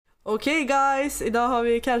Okej guys, idag har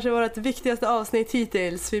vi kanske vårt viktigaste avsnitt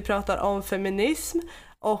hittills. Vi pratar om feminism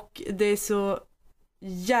och det är så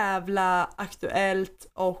jävla aktuellt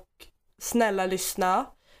och snälla lyssna.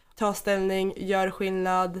 Ta ställning, gör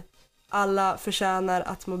skillnad. Alla förtjänar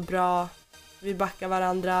att må bra. Vi backar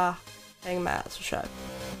varandra. Häng med så kör.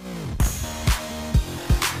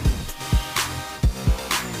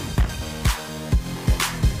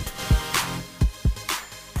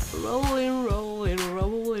 Rolling, rolling,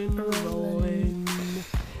 rolling, rolling.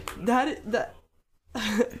 Det här...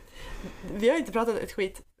 Vi har inte pratat ett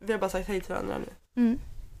skit. Vi har bara sagt hej till varandra nu.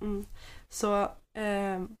 Så,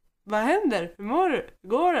 vad händer? Hur mår du? Hur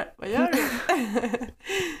går det? Vad gör du?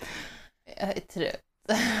 Jag är trött.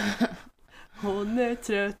 Hon är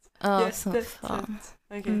trött. Ja, så fan.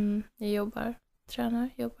 Okay. Jag jobbar.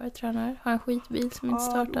 Tränar. Har en skitbil som inte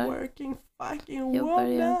startar. Working fucking Jobbar,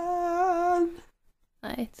 woman.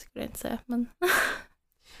 Nej, det skulle jag inte säga. Men...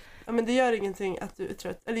 Ja, men det gör ingenting att du är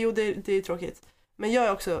trött. Eller jo, det är tråkigt. Men jag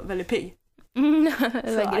är också väldigt pigg.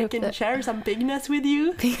 So I can share some pigness with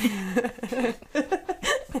you.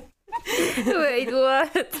 Wait,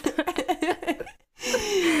 what?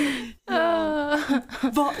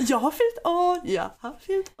 Jag har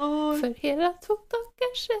fyllt år. För hela 2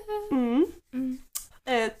 dagar sedan.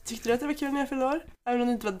 Tyckte du att det var kul när jag fyllde år? Även om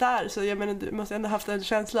du inte var där, så jag menar, du måste ändå haft en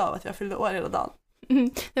känsla av att jag fyllde år hela dagen.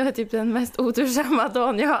 Det var typ den mest otursamma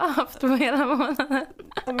dagen jag har haft på hela månaden.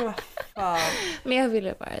 Men vad fan. Men jag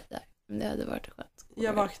ville bara där. Men det hade varit skönt.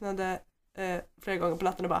 Jag vaknade flera gånger på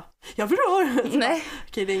natten och bara, jag fyller år! Nej.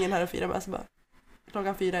 Okej, det är ingen här att fira med, så bara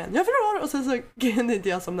klockan 4 igen. Jag fyller år! Och sen så kunde inte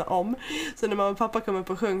jag somna om. Så när mamma och pappa kom upp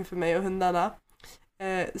och sjöng för mig och hundarna,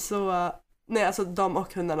 nej, alltså de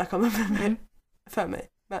och hundarna kom upp för mig.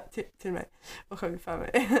 Till mig och sjöng för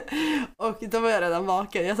mig. Och då var jag redan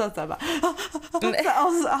vaken. Jag satt där bara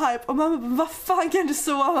och så hype. Och mamma bara, vad fan kan du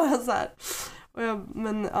sova? Så här.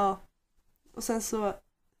 Och och sen så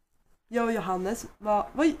jag och Johannes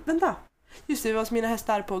vänta. Just det, vi var hos mina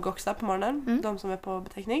hästar på Goxa på morgonen. De som är på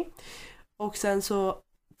beteckning. Och sen så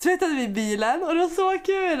tvättade vi bilen och det var så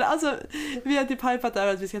kul. Alltså vi har typ hypat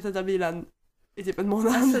över att vi ska tvätta bilen i typ en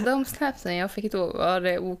månad. Alltså de snapsen jag fick då var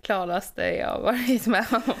det oklaraste jag varit med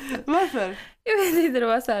om. Varför? Jag vet inte, det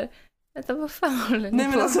var så här. Vänta, vad fan håller ni Nej,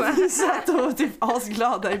 men på alltså med? vi satt och typ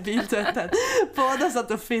asglada i biltvätten. Båda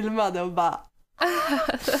satt och filmade och bara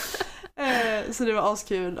så det var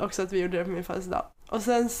askul också att vi gjorde det på min födelsedag. Och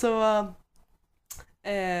sen så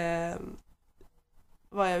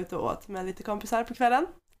var jag ute och åt med lite kompisar på kvällen.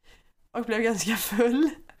 Och blev ganska full.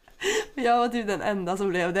 Jag var typ den enda som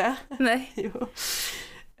blev det. Nej. Jo.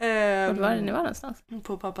 Var var det ni var någonstans?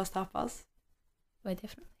 På pappas tapas. Vad är det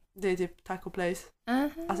för något? Det är typ taco place.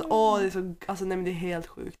 Uh-huh. Det är så, alltså nej, men det är helt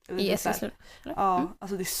sjukt. Eller Jesus. Ja,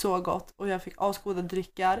 alltså det är så gott. Och jag fick asgoda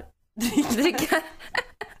drickar.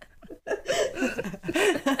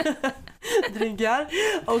 Drinkar.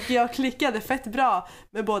 Och jag klickade fett bra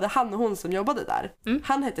med både han och hon som jobbade där.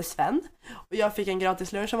 Han hette Sven. Och jag fick en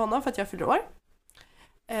gratis lunch av honom för att jag fyllde år.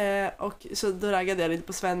 Och så då raggade jag lite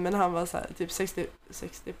på Sven, men han var så här, typ 60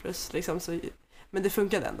 plus liksom, så, men det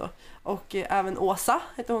funkade ändå. Och även Åsa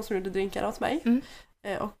hette hon som gjorde drinkar åt mig.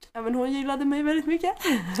 Och även hon gillade mig väldigt mycket. Och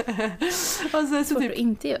sen, det är så svårt typ, att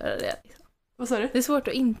inte göra det. Liksom. vad sa du? Det är svårt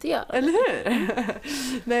att inte göra det. Eller hur?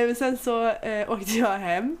 Nej, men sen så åkte jag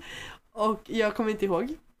hem. Och jag kommer inte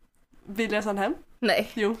ihåg bilresan hem.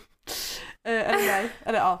 Nej. Jo. Eller nej.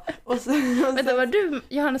 Eller ja. Och vänta, var du,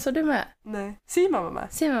 Johannes, var du med? Nej. Simon var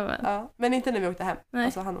med. Simon var med? Ja, men inte när vi åkte hem. Nej.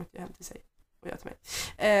 Alltså han åkte hem till sig och jag till mig.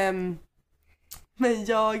 Men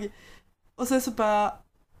och sen så bara,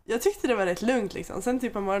 jag tyckte det var rätt lugnt liksom. Sen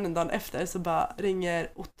typ på morgonen dagen efter så bara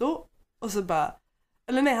ringer Otto och så bara,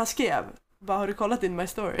 eller nej, han skrev bara, har du kollat in my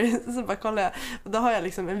story? Så bara kollar jag, och då har jag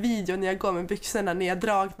liksom en video när jag går med byxorna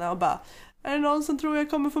neddragna och bara, är det någon som tror jag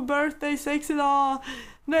kommer få birthday sex idag?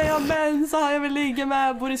 Nej, jag har mens, så har jag vill ligga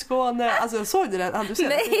med, bor i Skåne. Alltså, såg du den? Han, du ser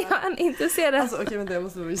nej, jag hann inte se den. Alltså, okej, vänta, jag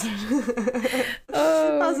måste visa.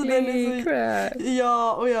 Alltså, den är så... crap.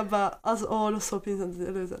 Ja, och jag bara, alltså, det var så pinsamt.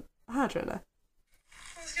 Här tror jag det.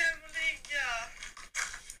 Hon ska hem och ligga.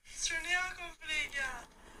 Tror ni jag kommer få ligga?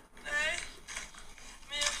 Nej.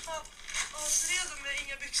 Men jag är fan redo med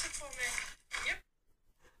inga byxor på mig. Yep.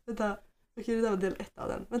 Vänta, okej, det där var del 1 av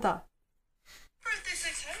den. Vänta. Birthday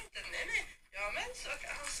sex här inte, nej. Ja, men så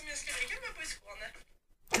han som jag ska ligga med på i Skåne.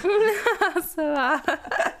 Alltså.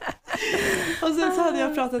 Och sen så hade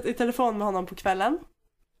jag pratat i telefon med honom på kvällen.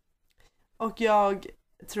 Och jag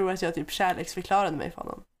tror att jag typ kärleksförklarade mig för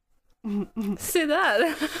honom. Se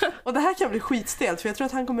där. Och det här kan bli skitstelt, för jag tror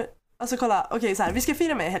att han kommer... Alltså kolla, okej, så här, vi ska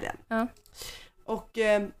fira mig i helgen. Ja. Och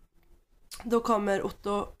Då kommer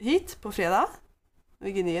Otto hit på fredag.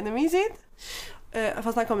 Vilket är mysigt.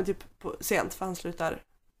 Fast han kommer typ sent för han slutar.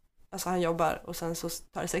 Alltså han jobbar och sen så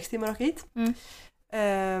tar det 6 timmar att åka hit.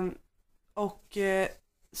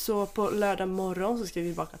 Så på lördag morgon så ska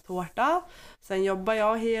vi baka tårta. Sen jobbar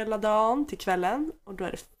jag hela dagen till kvällen. Och då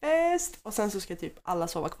är det fest. Och sen så ska typ alla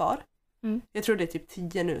sova kvar. Jag tror det är typ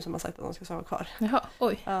 10 nu som har sagt att de ska sova kvar. Jaha,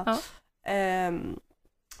 oj. Ja.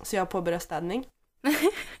 Så jag påbörjar städning.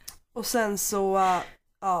 Och sen så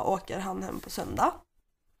åker han hem på söndag.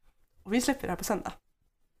 Och vi släpper det här på söndag.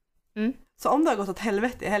 Så om det har gått åt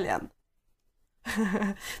helvete i helgen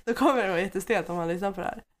då kommer det vara jättestelt om man lyssnar på det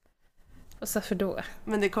här. Och så för då?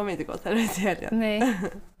 Men det kommer inte gå åt helvete i helgen. Nej.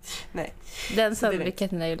 Nej. Den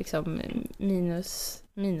sannolikheten är ju liksom minus.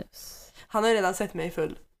 Han har ju redan sett mig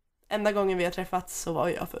full. Enda gången vi har träffats så var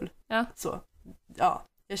jag full. Ja. Så ja,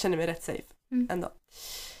 jag känner mig rätt safe ändå.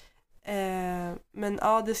 Men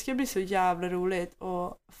ja, det ska bli så jävla roligt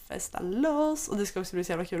att festa loss. Och det ska också bli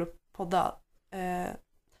så jävla kul att podda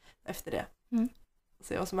efter det.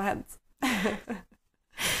 Se vad som har hänt.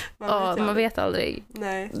 Man vet aldrig.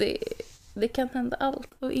 Nej. Det kan hända allt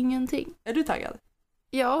och ingenting. Är du taggad?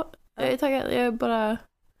 Ja, jag är taggad. Jag är bara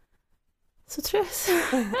så trött.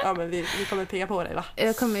 Ja, men vi kommer peka på dig, va?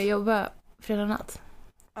 Jag kommer jobba fredag natt.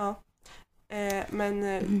 Ja. Men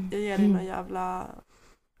jag ger dig någon jävla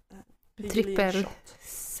trippel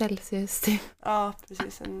Celsius. Ja,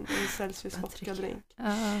 precis. En Celsius vodka-drink.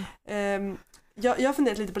 Ja. Jag har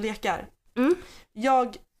funderat lite på lekar.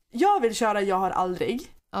 Jag vill köra Jag har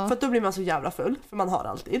aldrig. Ja. För att då blir man så jävla full. För man har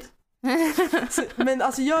alltid. Men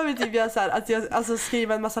alltså jag vill typ göra så här, att jag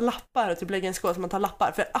skriver en massa lappar och typ lägger en skål så man tar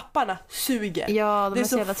lappar. För apparna suger. Ja, de det är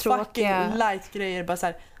så jävla tråkiga. Fucking light grejer. Bara så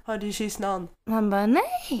här, har du kysst någon? Man bara,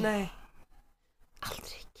 nej.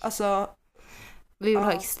 Aldrig. Alltså... Vi vill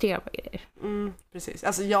ha extrema grejer. Precis.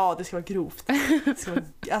 Alltså ja, det ska vara grovt. Det ska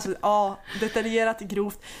vara, detaljerat,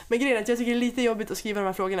 grovt. Men grejen är att jag tycker det är lite jobbigt att skriva de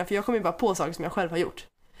här frågorna. För jag kommer ju bara på saker som jag själv har gjort.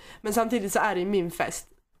 Men samtidigt så är det min fest.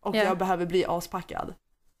 Och jag behöver bli aspackad.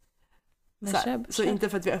 Så inte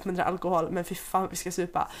för att vi uppmuntrar alkohol, men för fan vi ska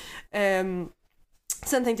supa.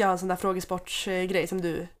 Sen tänkte jag ha en sån där frågesportsgrej som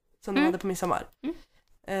du hade på midsommar.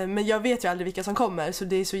 Men jag vet ju aldrig vilka som kommer, så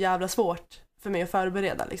det är så jävla svårt för mig att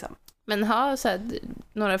förbereda liksom. Men ha så här,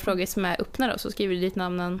 några frågor som är öppna då, så skriver du ditt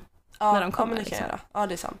namnen när de kommer. Ja, men det kan jag göra. Ja,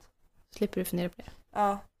 det är sant. Slipper du fundera på det.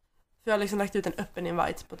 Ja, för jag har liksom lagt ut en öppen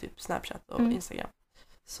invite på typ Snapchat och Instagram.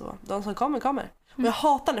 Så de som kommer. Och jag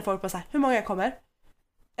hatar när folk bara så här, hur många kommer?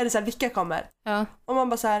 Eller så här, vilka kommer? Ja. Och man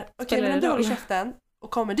bara så här, okej, men om du håller käften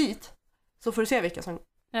och kommer dit så får du se vilka som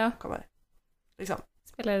kommer. Liksom.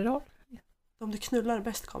 Spelar det roll? De du knullar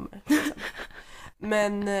bäst kommer. Liksom.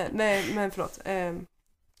 Men förlåt.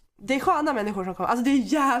 Det är sköna människor som kommer. Alltså det är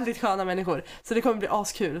jävligt sköna människor. Så det kommer bli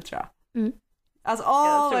askul, tror jag. Alltså,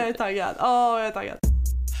 vad jag är taggad. Jag är taggad.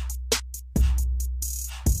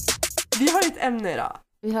 Vi har ett ämne idag.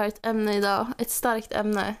 Vi har ett ämne idag. Ett starkt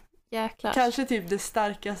ämne. Jäklar. Kanske typ det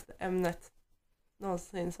starkaste ämnet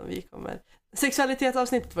någonsin som vi kommer.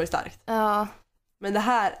 Sexualitetsavsnittet var ju starkt. Ja. Men det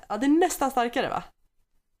här, det är nästan starkare, va?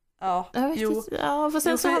 Ja. Fast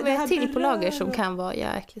sen så har vi ett till på lager som kan vara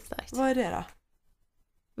jäkligt starkt. Vad är det då?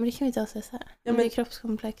 Men det kan vi inte avslöja så här. Ja, men det är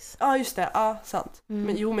kroppskomplex. Ja, just det. Ja, sant.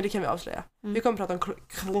 Men det kan vi avslöja. Vi kommer prata om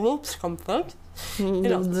kroppskomplex.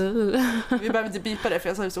 Vi behöver inte bipa det för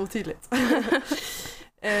jag sa det så otydligt.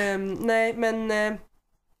 Nej, men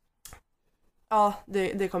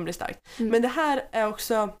det kommer bli starkt. Men det här är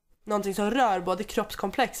också någonting som rör både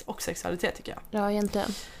kroppskomplex och sexualitet, tycker jag. Ja, egentligen.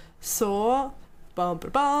 Så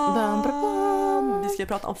vi ska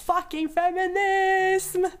prata om fucking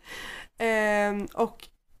feminism. Och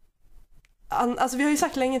alltså vi har ju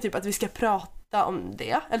sagt länge typ att vi ska prata om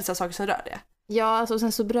det, eller så saker som rör det. Ja, alltså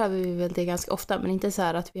sen så berör vi väl det ganska ofta, men inte så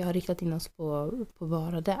här att vi har riktat in oss på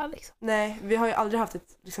bara det liksom. Nej, vi har ju aldrig haft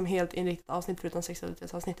ett liksom helt inriktat avsnitt förutom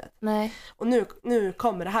sexualitetsavsnittet. Nej. Och nu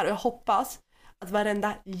kommer det här, och jag hoppas att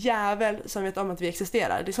varenda jävel som vet om att vi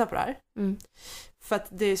existerar lyssnar på det här. För att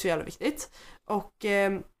det är så jävla viktigt. Och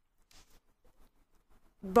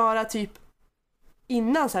bara typ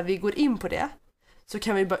innan så här, vi går in på det, så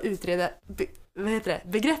kan vi bara utreda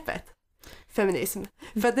begreppet feminism.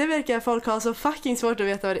 För att det verkar folk ha så fucking svårt att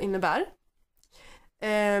veta vad det innebär.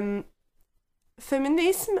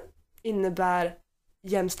 Feminism innebär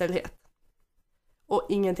jämställdhet och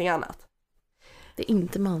ingenting annat. Det är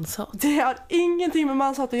inte manshat. Det har ingenting med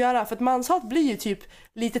manshat att göra, för att manshat blir ju typ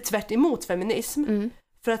lite tvärt emot feminism.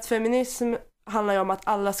 För att feminism handlar ju om att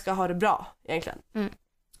alla ska ha det bra egentligen.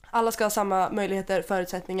 Alla ska ha samma möjligheter,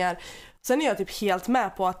 förutsättningar. Sen är jag typ helt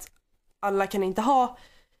med på att alla kan inte ha,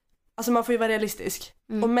 alltså man får ju vara realistisk.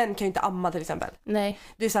 Och män kan ju inte amma till exempel. Nej.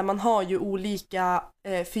 Det är så här, man har ju olika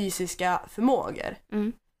fysiska förmågor.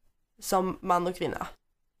 Som man och kvinna.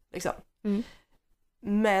 Liksom.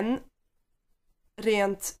 Men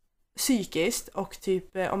rent psykiskt och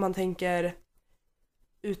typ om man tänker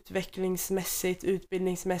utvecklingsmässigt,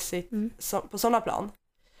 utbildningsmässigt på sådana plan,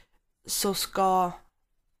 så ska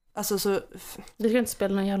alltså så det ska inte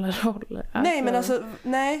spela någon jävla roll. Nej, men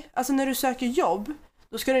alltså när du söker jobb,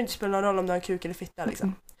 då ska det inte spela någon roll om du har en kuk eller fitta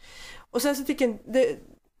liksom. Och sen så tycker jag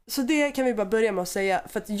så det kan vi bara börja med att säga,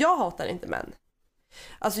 för att jag hatar inte män.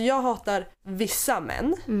 Alltså jag hatar vissa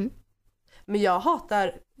män. Men jag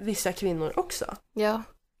hatar vissa kvinnor också. Ja,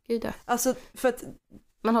 gud ja. Alltså för att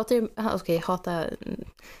man hatar ju hata.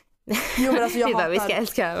 Jo, men alltså jag hatar. Vi ska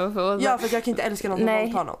älska. Ja, för att jag kan inte älska någon som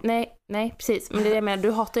våldtar någon. Nej, precis. Men det är det jag menar,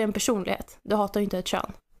 du hatar ju en personlighet. Du hatar ju inte ett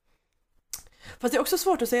kön. Fast det är också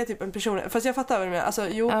svårt att säga typ en personlighet. Fast jag fattar vad du menar. Alltså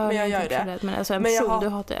men jag gör det. Men alltså en person du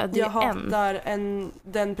hatar, jag hatar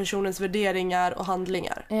den personens värderingar och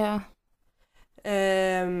handlingar. Ja.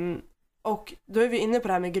 Och då är vi inne på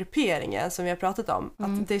det här med grupperingen som vi har pratat om.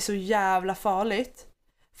 Att det är så jävla farligt.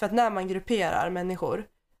 För att när man grupperar människor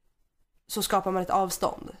så skapar man ett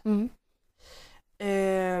avstånd.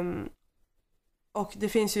 Och det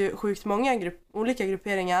finns ju sjukt många olika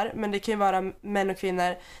grupperingar. Men det kan ju vara män och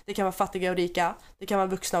kvinnor. Det kan vara fattiga och rika. Det kan vara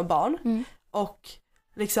vuxna och barn. Och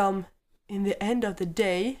liksom in the end of the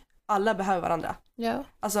day, alla behöver varandra. Ja.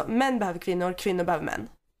 Alltså män behöver kvinnor, kvinnor behöver män.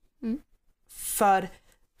 För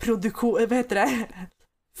produktion, vad heter det?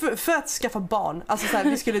 För att skaffa barn. Alltså så här,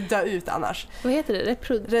 vi skulle dö ut annars. Vad heter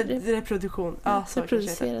det? Reproduktion. Ja, så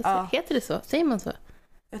reproduceras. Ja. Heter det så? Säger man så?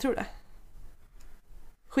 Jag tror det.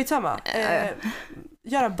 Skitsamma.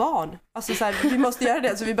 Göra barn. Alltså så här, vi måste göra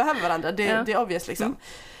det, så vi behöver varandra. Det är obvious liksom.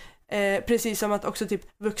 Precis som att också typ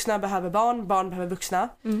vuxna behöver barn, barn behöver vuxna.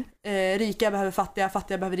 Rika behöver fattiga,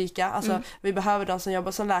 fattiga behöver rika. Alltså vi behöver de som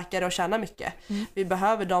jobbar som läkare och tjänar mycket. Vi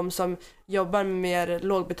behöver de som jobbar med mer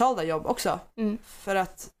lågbetalda jobb också. För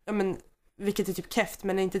att, vilket är typ keft,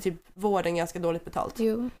 men är inte typ vården ganska dåligt betalt.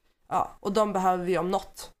 Jo. Ja, och de behöver vi om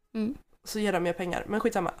något. Så ger de mer pengar, men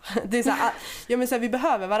skitsamma. Det är så här, vi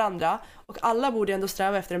behöver varandra. Och alla borde ändå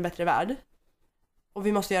sträva efter en bättre värld. Och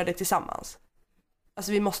vi måste göra det tillsammans.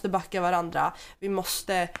 Alltså vi måste backa varandra.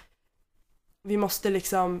 Vi måste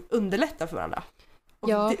liksom underlätta för varandra. Och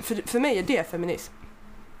för mig är det feminism.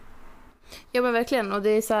 Ja, men verkligen. Och det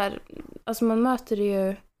är så här, alltså man möter det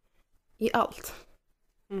ju i allt.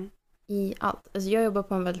 I allt. Alltså jag jobbar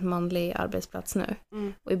på en väldigt manlig arbetsplats nu.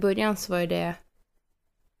 Och i början så var det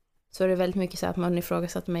väldigt mycket så att man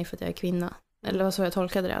ifrågasatte mig för att jag är kvinna. Eller vad så jag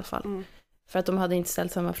tolkade det i alla fall. För att de hade inte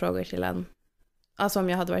ställt samma frågor till en. Alltså om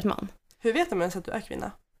jag hade varit man. Hur vet de ens att du är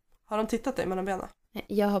kvinna? Har de tittat dig mellan benen?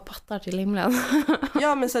 Jag har pattar till himlen.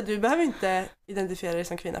 Ja, men så du behöver inte identifiera dig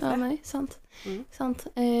som kvinna för det. Ja, nej, sant. Sant.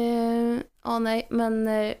 Nej,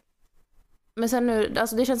 men sen nu,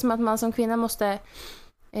 alltså det känns som att man som kvinna måste,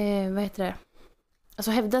 vad heter det?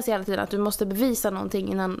 Alltså hävda sig hela tiden, att du måste bevisa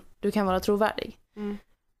någonting innan du kan vara trovärdig.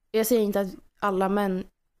 Jag säger inte att alla män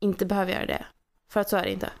inte behöver göra det. För att så är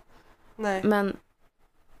det inte. Nej. Men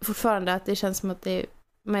fortfarande att det känns som att det är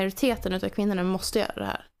majoriteten av kvinnorna måste göra det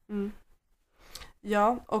här.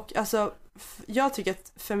 Ja, och alltså jag tycker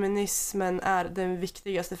att feminismen är den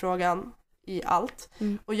viktigaste frågan i allt.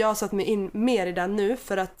 Och jag har satt mig in mer i den nu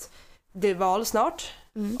för att det är val snart.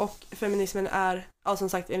 Och feminismen är, som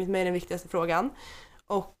sagt, enligt mig den viktigaste frågan.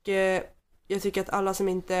 Och jag tycker att alla som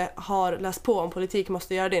inte har läst på om politik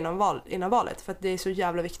måste göra det innan valet. För att det är så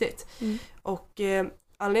jävla viktigt. Och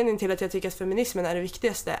anledningen till att jag tycker att feminismen är det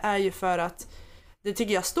viktigaste är ju för att det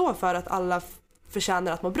tycker jag står för att alla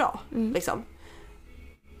förtjänar att må bra. Liksom.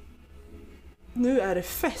 Nu är det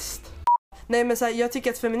fest. Nej, men så här, jag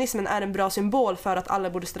tycker att feminismen är en bra symbol för att alla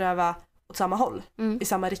borde sträva åt samma håll. I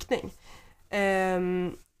samma riktning.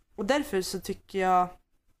 Och därför så tycker jag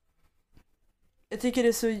tycker det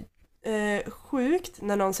är så sjukt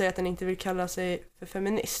när någon säger att den inte vill kalla sig för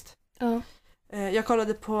feminist. Jag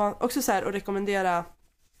kollade på, också så här, och rekommendera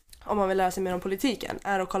om man vill lära sig mer om politiken,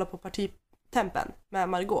 är att kolla på Partitempen med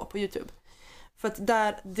Margot på YouTube. För att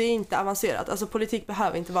där, det är inte avancerat. Alltså politik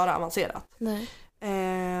behöver inte vara avancerat. Nej.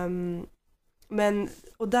 Men,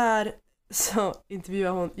 och där så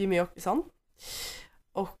intervjuade hon Jimmy Åkesson.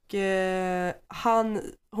 Och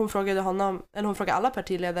hon frågade honom, eller hon frågade alla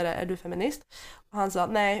partiledare, är du feminist? Och han sa,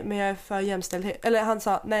 nej, men jag är för jämställdhet. Eller han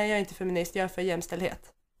sa, nej, jag är inte feminist, jag är för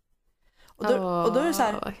jämställdhet. Och då är det så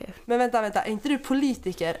här, okay. Men vänta, är inte du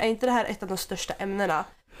politiker? Är inte det här ett av de största ämnena?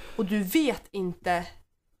 Och du vet inte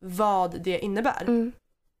vad det innebär.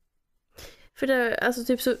 För det, alltså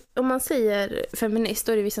typ så, om man säger feminist,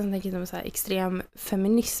 då är det vissa som tänker så här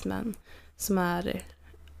extremfeminismen som är,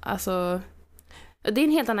 alltså, det är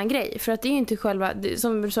en helt annan grej. För att det är ju inte själva,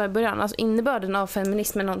 som du sa i början, alltså innebörden av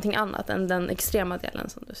feminism är någonting annat än den extrema delen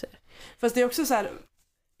som du säger. Fast det är också så här,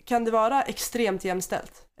 kan det vara extremt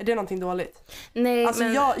jämställt? Är det någonting dåligt? Nej, alltså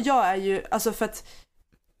men... jag är ju, alltså för att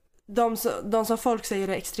de som folk säger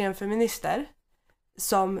är extremfeminister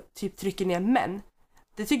som typ trycker ner män,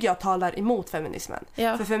 det tycker jag talar emot feminismen.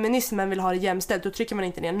 Ja. För feminismen vill ha det jämställt, då trycker man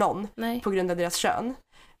inte ner någon på grund av deras kön.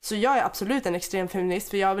 Så jag är absolut en extremfeminist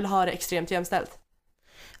för jag vill ha det extremt jämställt.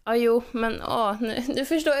 Ja, jo, men du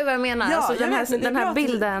förstår ju vad jag menar. Ja, alltså, den här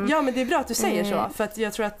bilden. Ja, men det är bra att du säger så. För att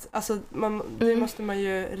jag tror att alltså, det måste man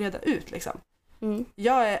ju reda ut liksom.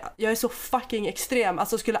 Jag är så fucking extrem.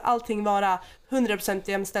 Alltså skulle allting vara 100%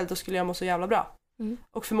 jämställt, då skulle jag må så jävla bra.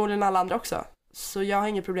 Och förmodligen alla andra också. Så jag har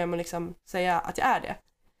inget problem med att liksom säga att jag är det.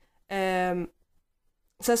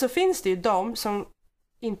 Sen så finns det ju de som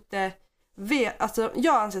inte vet. Alltså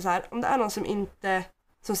jag anser så här, om det är någon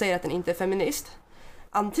som säger att den inte är feminist,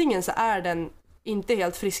 antingen så är den inte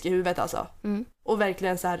helt frisk i huvudet alltså. Och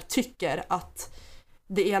verkligen så här tycker att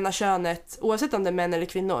det ena könet, oavsett om det är män eller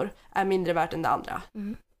kvinnor, är mindre värt än det andra.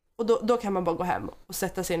 Och då kan man bara gå hem och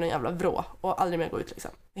sätta sig i någon jävla vrå och aldrig mer gå ut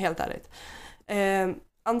liksom. Helt ärligt.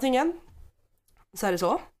 Antingen så är det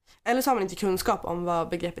så. Eller så har man inte kunskap om vad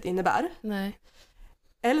begreppet innebär. Nej.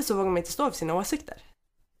 Eller så vågar man inte stå för sina åsikter.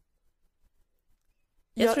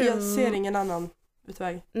 Jag ser ingen annan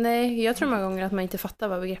utväg. Nej, jag tror många gånger att man inte fattar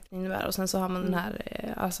vad begreppet innebär. Och sen så har man den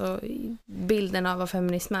här alltså, bilden av vad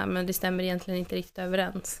feminism är. Men det stämmer egentligen inte riktigt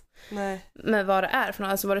överens. Nej. Med vad det är för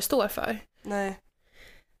något, alltså vad det står för. Nej.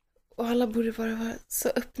 Och alla borde bara vara så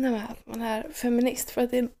öppna med att man är feminist. För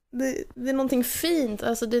att det är någonting fint.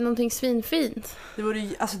 Alltså det är någonting svinfint. Det vore,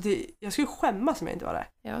 alltså jag skulle skämmas om jag inte var det.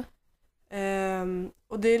 Ja.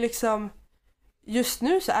 Och det är liksom, just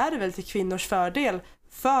nu så är det väl till kvinnors fördel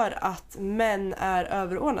för att män är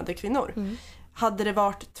överordnade kvinnor. Hade det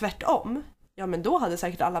varit tvärtom, ja men då hade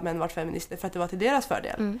säkert alla män varit feminister för att det var till deras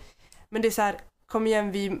fördel. Men det är så här, kom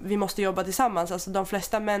igen, vi måste jobba tillsammans. Alltså de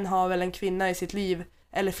flesta män har väl en kvinna i sitt liv,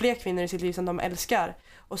 eller fler kvinnor i sitt liv som de älskar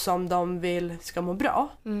och som de vill ska må bra.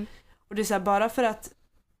 Och det är så här, bara för att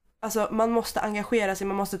alltså, man måste engagera sig,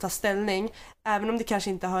 man måste ta ställning, även om det kanske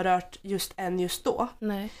inte har rört just då.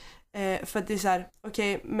 Nej. För att det är så här,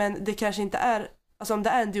 okej, men det kanske inte är, alltså om det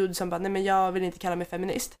är en dude som bara, nej men jag vill inte kalla mig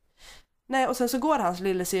feminist. Nej, och sen så går hans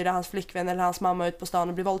lillasyra, hans flickvän eller hans mamma ut på stan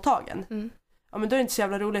och blir våldtagen. Ja men då är det inte så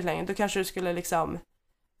jävla roligt längre. Då kanske du skulle liksom,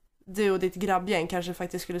 du och ditt grabbgäng kanske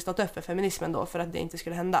faktiskt skulle stått upp för feminismen då för att det inte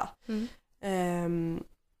skulle hända.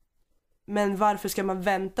 Men varför ska man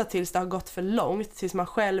vänta tills det har gått för långt, tills man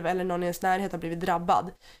själv eller någon i ens närhet har blivit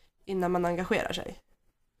drabbad innan man engagerar sig?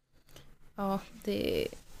 Ja, det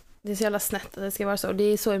är så jävla snett att det ska vara så. Det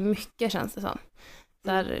är så mycket, känns det som.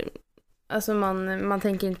 Där, alltså man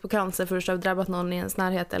tänker inte på cancer för att ha drabbat någon i ens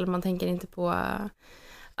närhet, eller man tänker inte på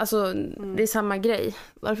alltså det är samma grej.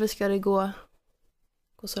 Varför ska det gå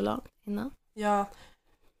så långt innan? Ja,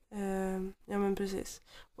 ja men precis.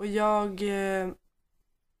 Och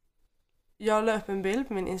jag la upp en bild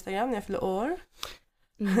på min Instagram när jag fyllde år.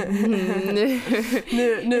 Nu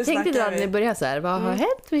jag tänkte du att ni började så här, vad har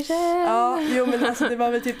hänt, Michelle? Ja, jo men alltså det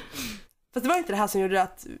var väl typ, fast det var inte det här som gjorde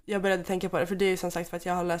att jag började tänka på det, för det är ju som sagt för att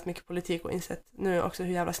jag har läst mycket politik och insett nu också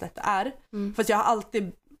hur jävla snett det är. För att jag har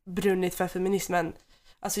alltid brunnit för feminismen.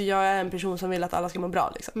 Alltså jag är en person som vill att alla ska må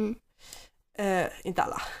bra liksom. Inte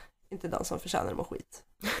alla, inte de som förtjänar att må skit.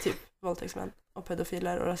 Typ våldtäktsmän och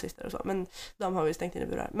pedofiler och rasister och så, men de har vi stängt in i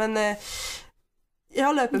burar. Men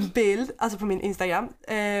jag la upp en bild, alltså på min Instagram,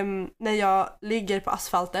 när jag ligger på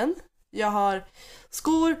asfalten. Jag har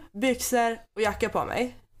skor, byxor och jacka på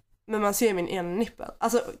mig. Men man ser min ena nippel.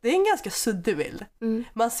 Alltså det är en ganska suddig bild.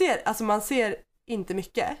 Man ser inte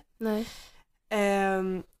mycket. Nej.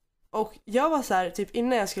 Och jag var så här, typ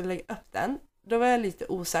innan jag skulle lägga upp den, då var jag lite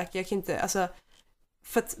osäker. Jag kan inte, alltså,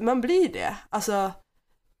 för att man blir det. Alltså,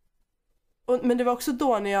 men det var också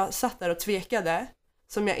då när jag satt där och tvekade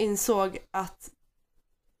som jag insåg att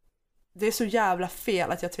det är så jävla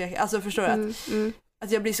fel att jag tvekar. Alltså förstår du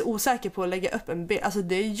att jag blir så osäker på att lägga upp en bild. Alltså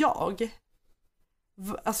det är jag.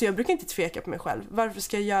 Alltså jag brukar inte tveka på mig själv. Varför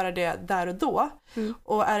ska jag göra det där och då?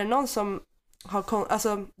 Och är det någon som har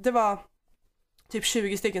alltså det var typ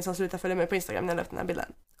 20 stycken som slutade följa mig på Instagram när jag la upp den här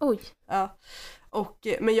bilden. Oj. Ja. Och,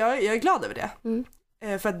 men jag är glad över det.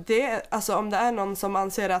 För att det, alltså om det är någon som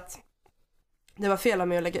anser att det var fel av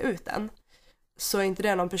mig att lägga ut den, så är inte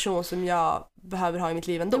det någon person som jag behöver ha i mitt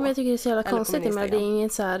liv ändå. Men jag tycker det är så jävla konstigt, men det är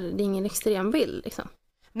inget så här, det är ingen extrem bild liksom.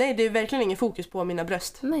 Nej, det är verkligen ingen fokus på mina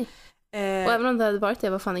bröst. Nej. Och även om det hade varit det,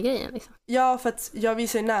 vad fan är grejen liksom? Ja, för att jag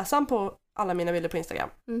visar ju näsan på alla mina bilder på Instagram.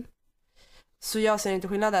 Så jag ser inte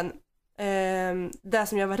skillnaden. Det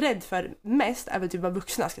som jag var rädd för mest är väl typ vad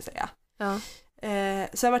vuxna ska säga. Ja.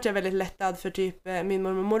 Sen var jag väldigt lättad för typ min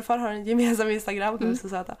mormor och morfar har en gemensam Instagram. De är så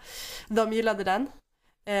söta. De gillade den.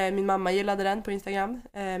 Min mamma gillade den på Instagram.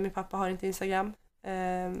 Min pappa har inte Instagram.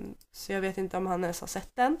 Så jag vet inte om han ens har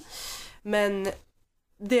sett den. Men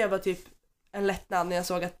det var typ en lättnad när jag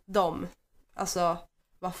såg att de alltså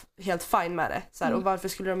var helt fine med det. Så här, och varför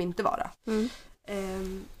skulle de inte vara?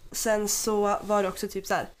 Sen så var det också typ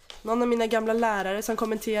så här, någon av mina gamla lärare som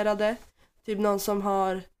kommenterade. Typ någon som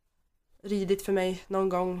har ridit för mig någon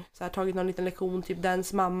gång. Så här, tagit någon liten lektion. Typ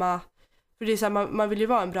dens mamma. För det är så här, man vill ju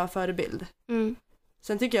vara en bra förebild.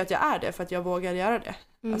 Sen tycker jag att jag är det för att jag vågar göra det.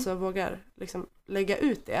 Alltså vågar liksom lägga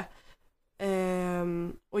ut det.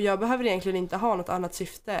 Och jag behöver egentligen inte ha något annat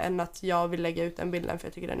syfte än att jag vill lägga ut den bilden för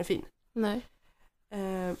jag tycker den är fin. Nej.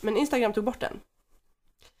 Men Instagram tog bort den.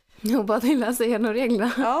 Jag bara till läsa igenom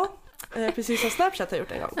reglerna. Ja, precis som Snapchat har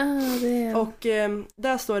gjort en gång. Och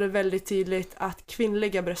där står det väldigt tydligt att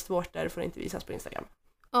kvinnliga bröstvårtor får inte visas på Instagram.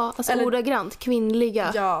 Ja, alltså ordagrant,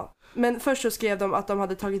 kvinnliga. Ja, men först så skrev de att de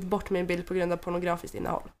hade tagit bort min bild på grund av pornografiskt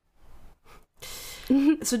innehåll.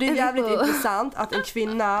 Så det är jävligt intressant att en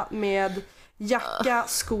kvinna med jacka,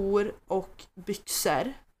 skor och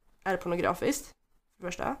byxor är pornografiskt. För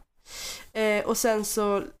första. Och sen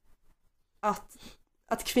så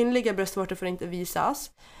att kvinnliga bröstvårtor får inte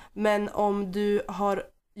visas. Men om du har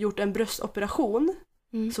gjort en bröstoperation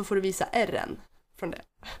så får du visa ärren från det.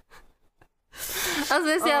 Alltså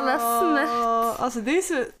det är så jävla snett. Alltså det är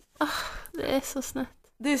så... det är så snett.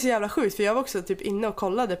 Det är så jävla sjukt för jag var också typ inne och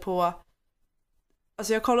kollade på...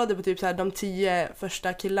 Alltså jag kollade på typ så här de 10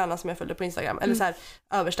 första killarna som jag följde på Instagram. Eller så här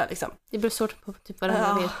översta liksom. Det beror svårt på typ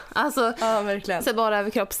varenda bild. Alltså, ja, verkligen. Så bara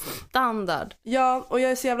överkroppsstandard. Ja, och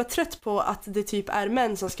jag är så jävla trött på att det typ är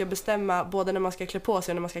män som ska bestämma både när man ska klä på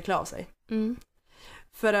sig och när man ska klä av sig.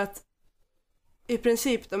 För att i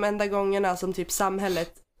princip de enda gångerna som typ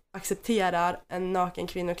samhället accepterar en naken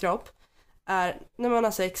kvinnokropp är när man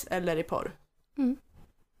har sex eller i porr.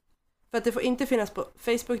 För att det får inte finnas på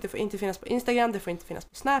Facebook, det får inte finnas på Instagram, det får inte finnas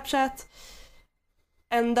på Snapchat.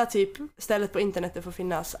 Enda typ stället på internet det får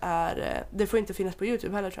finnas är... Det får inte finnas på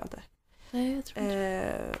YouTube heller tror jag inte. Nej, jag tror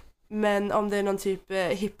inte. Men om det är någon typ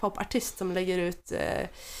hiphop-artist som lägger ut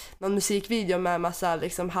någon musikvideo med massa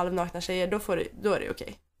liksom halvnakna tjejer, då är det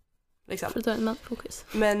okej. Liksom. För då är man fokus.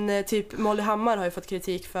 Men typ Molly Hammar har ju fått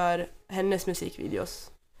kritik för hennes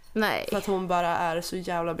musikvideos. Nej. För att hon bara är så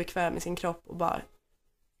jävla bekväm med sin kropp och bara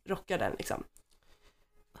rockar den liksom.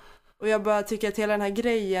 Och jag bara tycker att hela den här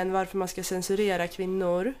grejen varför man ska censurera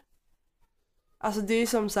kvinnor, alltså det är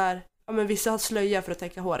som så här, ja men vissa har slöja för att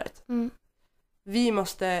täcka håret. Vi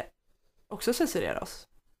måste också censurera oss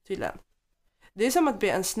tydligen. Det är som att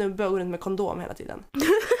be en snubbe gå runt med kondom hela tiden.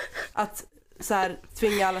 Att så här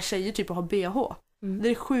tvinga alla tjejer typ att ha BH. Det är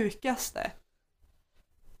det sjukaste.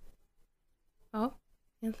 Ja,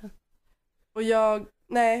 egentligen. Och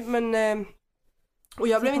och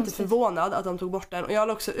jag blev inte förvånad att de tog bort den. Och jag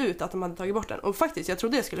la också ut att de hade tagit bort den. Och faktiskt, jag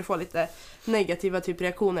trodde jag skulle få lite negativa typ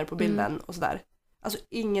reaktioner på bilden och sådär. Alltså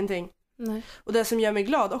ingenting. Nej. Och det som gör mig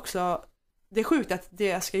glad också, det är sjukt att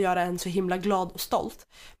det ska göra en så himla glad och stolt.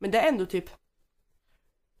 Men det är ändå typ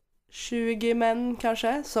 20 män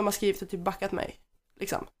kanske som har skrivit och typ backat mig.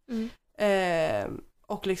 Liksom.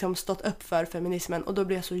 Och liksom stått upp för feminismen. Och då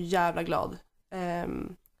blir jag så jävla glad.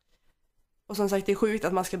 Och som sagt, det är sjukt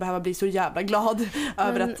att man ska behöva bli så jävla glad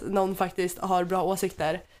över att någon faktiskt har bra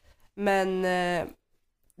åsikter. Men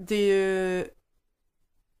det är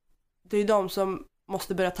ju de som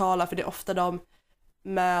måste börja tala, för det är ofta de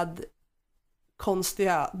med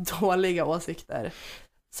konstiga, dåliga åsikter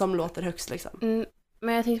som låter högst liksom.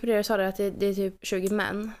 Men jag tänkte på det du sa där, att det är typ 20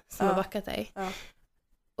 män som har backat dig. Ja.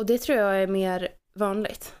 Och det tror jag är mer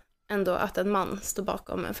vanligt ändå, att en man står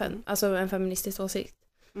bakom en feministisk åsikt.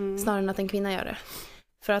 Snarare än att en kvinna gör det.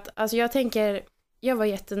 För att alltså jag var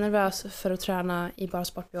jättenervös för att träna i bara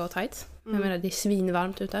sport-BH och tights. Jag menar, det är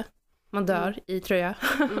svinvarmt ute. Man dör i tröja.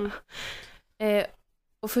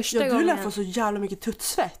 Och första gången... Du lär få så jävla mycket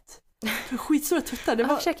tuttsvett. Skitstora tuttar. Det var...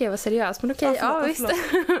 Jag försöker vara seriös, men okej. Visst.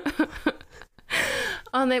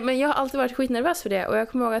 Nej, men jag har alltid varit skitnervös för det. Och jag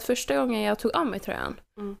kommer ihåg att första gången jag tog av mig tröjan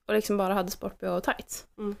och liksom bara hade sport-BH och tights.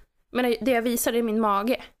 Men det jag visar, det är min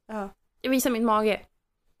mage. Jag visar min mage.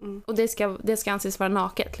 Och det ska anses vara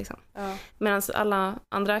naket liksom. Medan alla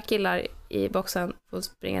andra killar i boxen får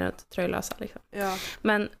springa runt tröjlösa liksom.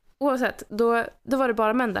 Men oavsett, då var det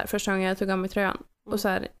bara män där första gången jag tog av mig tröjan. Och så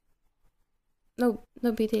här,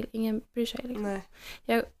 no big deal. Ingen bryr sig liksom.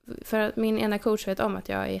 Nej. För att min ena coach vet om att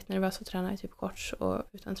jag är jättenervös och tränar i typ shorts och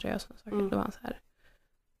utan tröja och sådana saker. Då var han så här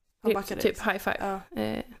typ high five. Ja.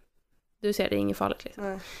 Du ser det är inget farligt liksom.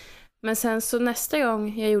 Nej. Men sen så nästa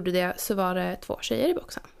gång jag gjorde det så var det 2 tjejer i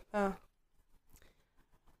boxen. Ja.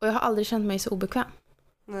 Och jag har aldrig känt mig så obekväm.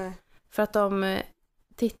 Nej. För att de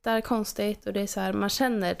tittar konstigt och det är så här, man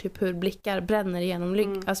känner typ hur blickar bränner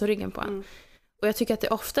igenom alltså ryggen på en. Och jag tycker att det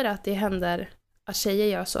är oftare att det händer att tjejer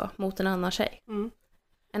gör så mot en annan tjej.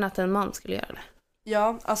 Än att en man skulle göra det.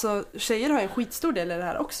 Ja, alltså tjejer har en skitstor del i det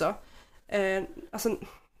här också. Alltså,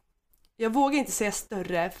 jag vågar inte säga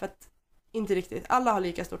större för att inte riktigt. Alla har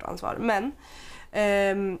lika stort ansvar. Men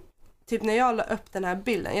typ när jag la upp den här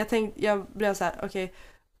bilden. Jag blev så här, okej,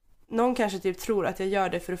 någon kanske typ tror att jag gör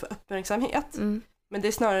det för att få uppmärksamhet. Men det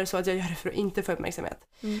är snarare så att jag gör det för att inte få uppmärksamhet.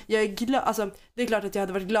 Jag är glad, alltså det är klart att jag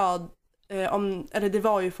hade varit glad eller det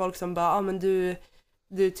var ju folk som bara, men du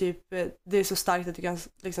typ, det är så starkt att du kan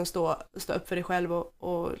liksom stå upp för dig själv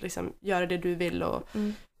och liksom göra det du vill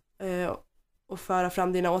och föra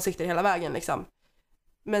fram dina åsikter hela vägen liksom.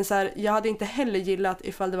 Men så här, jag hade inte heller gillat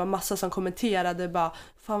ifall det var massa som kommenterade bara,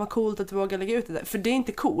 fan vad coolt att du vågar lägga ut det där. För det är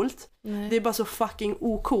inte coolt. Nej. Det är bara så fucking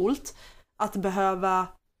ocoolt att behöva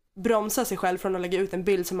bromsa sig själv från att lägga ut en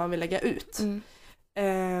bild som man vill lägga ut.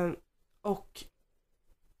 Och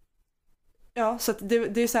ja, så att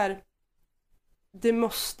det är så här, det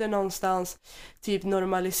måste någonstans typ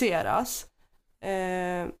normaliseras.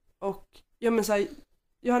 Och ja, men så här,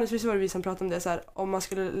 Johannes, visst var det vi som pratade om det så här,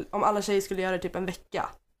 om alla tjejer skulle göra det typ en vecka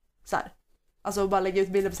så här. Alltså bara lägga ut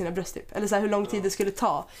bilder på sina bröst typ. Eller så här, hur lång tid det skulle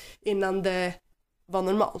ta innan det var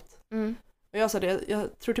normalt. Och jag sa det,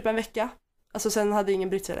 jag tror typ en vecka. Alltså sen hade ingen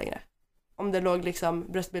brytt sig längre. Om det låg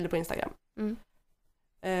liksom bröstbilder på Instagram.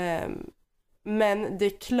 Men det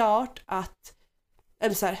är klart att,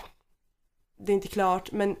 eller så här, det är inte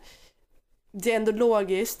klart, men det är ändå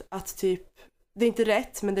logiskt att typ, det är inte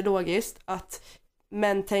rätt, men det är logiskt att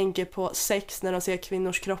män tänker på sex när de ser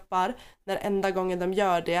kvinnors kroppar, när enda gången de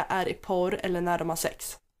gör det är i porr eller när de har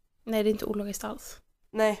sex. Nej, det är inte ologiskt alls.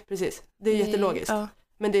 Nej, precis. Det är jättelogiskt. Ja.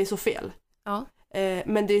 Men det är så fel. Ja.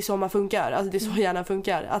 Men det är så man funkar. Alltså det är så hjärnan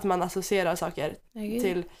funkar. Att man associerar saker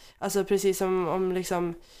till, alltså precis som om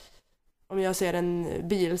liksom, om jag ser en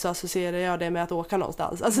bil så associerar jag det med att åka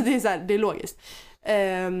någonstans. Alltså det är så här, det är logiskt.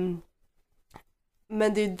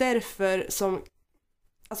 Men det är därför som,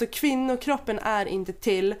 alltså kvinnokroppen är inte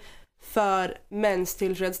till för mäns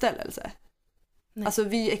tillfredsställelse. Nej. Alltså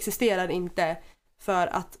vi existerar inte för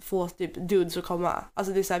att få typ dudes att komma.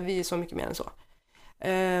 Alltså det är så här, vi är så mycket mer än så.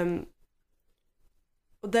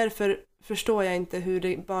 Och därför förstår jag inte hur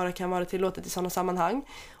det bara kan vara tillåtet i sådana sammanhang.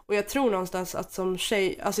 Och jag tror någonstans att som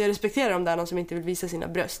tjej, alltså jag respekterar om det är någon som inte vill visa sina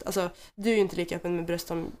bröst. Alltså du är ju inte lika öppen med bröst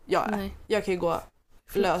som jag är. Nej. Jag kan ju gå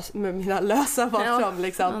lös med mina lösa bakom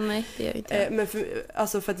liksom. Ja, nej, det gör inte. Men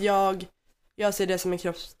för att jag ser det som en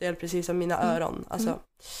kroppsdel precis som mina öron. Alltså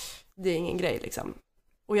det är ingen grej liksom.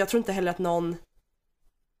 Och jag tror inte heller att någon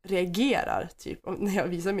reagerar typ när jag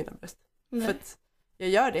visar mina bröst. Nej. För att jag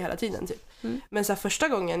gör det hela tiden typ. Men så här, första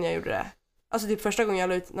gången jag gjorde det, alltså typ första gången jag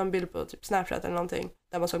la ut någon bild på typ Snapchat eller någonting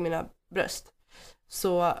där man såg mina bröst,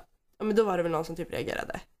 så ja, men då var det väl någon som typ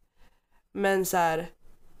reagerade. Men så här,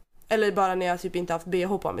 eller bara när jag typ inte haft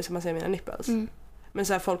BH på mig så man ser mina nipples. Men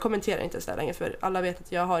så här, folk kommenterar inte så där längre för alla vet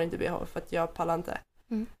att jag har inte BH för att jag pallar inte.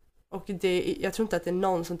 Och jag tror inte att det är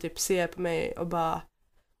någon som typ ser på mig och bara,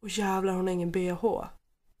 åh jävlar hon har ingen BH.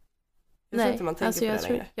 Jag tror inte man tänker alltså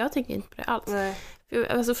på det längre. Jag tänker inte på det alls. Nej.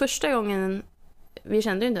 Alltså första gången, vi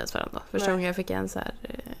kände ju inte ens varandra. Första gången jag fick en så här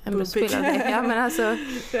en bröstbild av det. Ja men alltså,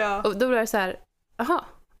 och då blev det så här, aha,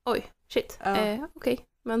 oj, shit. Okej,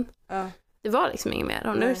 men det var liksom inget mer.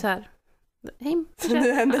 Och nu är det så här, hej.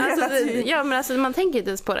 Det händer hela tiden. Ja men alltså man tänker inte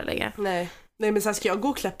ens på det längre. Nej men sen ska jag gå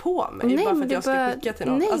och klä på mig. Nej, bara för att jag ska skicka till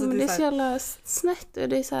någon. Nej alltså, men det är så jävla snett. Och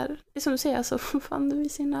det är så här, det är som du säger, alltså, fan du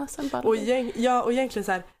visar näsan bara. Och egentligen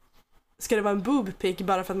så här, ska det vara en boob pic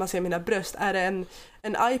bara för att man ser mina bröst? Är det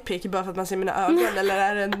en eye pic bara för att man ser mina ögon? Eller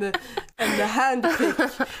är det en hand pic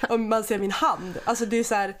om man ser min hand? Alltså det är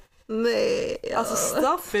så här, nej. Alltså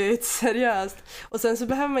stop it, seriöst. Och sen så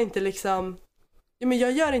behöver man inte liksom, ja men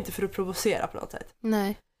jag gör det inte för att provocera på något sätt.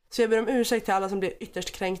 Nej. Så jag ber om ursäkt till alla som blir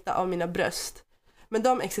ytterst kränkta av mina bröst. Men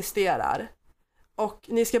de existerar. Och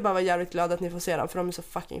ni ska bara vara jävligt glada att ni får se dem, för de är så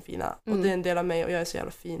fucking fina. Och det är en del av mig och jag är så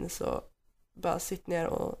jävla fin, så bara sitt ner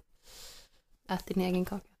och ät din egen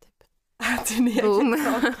kaka typ. Ät din egen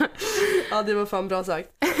kaka. Ja, det var fan bra sagt.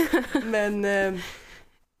 Men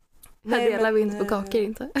här delar vi inte på kakor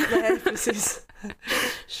inte. Nej, precis.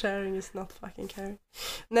 Sharing is not fucking caring.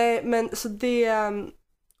 Nej, men så det,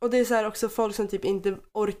 Och det är så här också folk som typ inte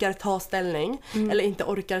orkar ta ställning eller inte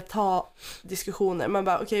orkar ta diskussioner. Man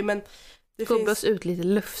bara okej, men det Få finns blås ut lite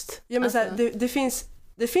luft. Ja, men så här,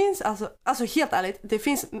 det finns alltså helt ärligt, det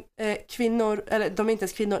finns kvinnor, eller de är inte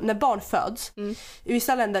ens kvinnor, när barn föds, i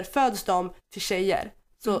vissa länder föds de till tjejer,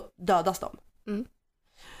 så dödas de.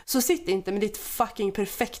 Så sitt inte med ditt fucking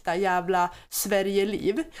perfekta jävla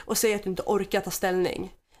Sverige-liv och säg att du inte orkar ta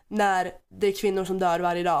ställning när det är kvinnor som dör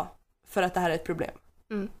varje dag för att det här är ett problem.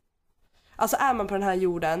 Alltså är man på den här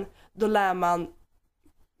jorden, då lär man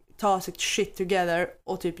ta sitt shit together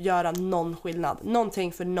och typ göra någon skillnad.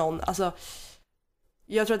 Någonting för någon. Alltså,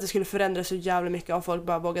 jag tror att det skulle förändras så jävla mycket om folk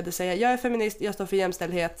bara vågade säga jag är feminist, jag står för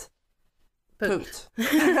jämställdhet. Punkt.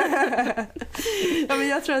 Ja, men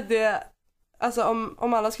jag tror att det, alltså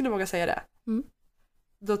om alla skulle våga säga det,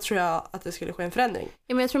 då tror jag att det skulle ske en förändring.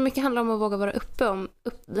 Ja, men jag tror mycket handlar om att våga vara öppen om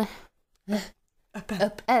det.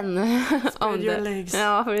 Legs.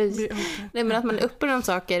 Ja, precis. Nej, men att man är öppen om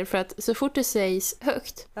saker, för att så fort det sägs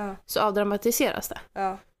högt så avdramatiseras det.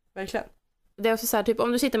 Ja, verkligen. Det är också så här, typ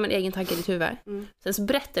om du sitter med en egen tanke i ditt huvud, sen så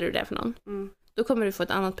berättar du det för någon, då kommer du få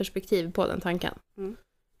ett annat perspektiv på den tanken.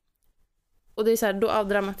 Och det är så här, då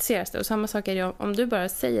avdramatiseras det. Och samma sak är det om du bara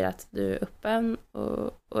säger att du är öppen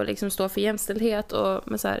och liksom står för jämställdhet och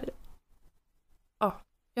men så här,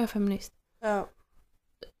 jag är feminist. Ja.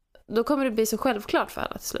 Då kommer det bli så självklart för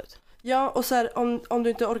alla till slut. Ja, och så här, om du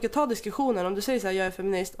inte orkar ta diskussionen, om du säger så här, jag är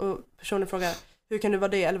feminist och personen frågar, hur kan du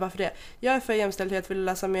vara det eller varför det? Jag är för jämställdhet, vill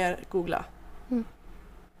läsa mer, googla.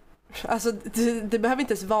 Alltså det behöver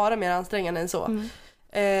inte ens vara mer ansträngande än så.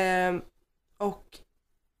 Och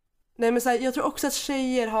nej, men så här, jag tror också att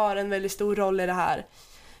tjejer har en väldigt stor roll i det här.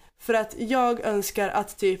 För att jag önskar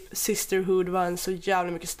att typ sisterhood var en så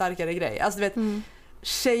jävla mycket starkare grej. Alltså du vet,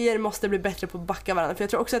 tjejer måste bli bättre på att backa varandra. För jag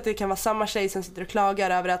tror också att det kan vara samma tjej som sitter och klagar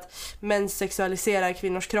över att män sexualiserar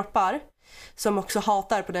kvinnors kroppar, som också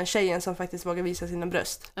hatar på den tjejen som faktiskt vågar visa sina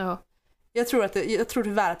bröst. Ja. Jag tror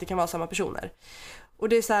tyvärr att det kan vara samma personer. Och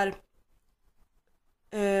det är så här,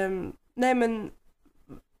 nej men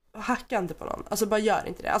hacka inte på någon. Alltså bara gör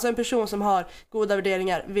inte det. Alltså en person som har goda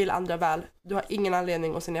värderingar, vill andra väl, du har ingen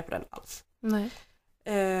anledning att se ner på den alls. Nej.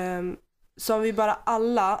 Så om vi bara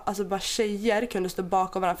alla, alltså bara tjejer kunde stå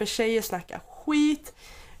bakom varandra, för tjejer snackar skit,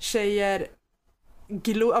 tjejer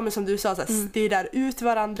men som du sa, stirrar ut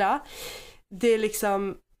varandra. Det är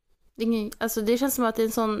liksom alltså det känns som att det är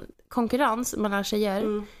en sån konkurrens mellan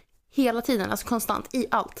tjejer hela tiden, alltså konstant i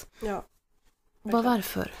allt. Ja. Bara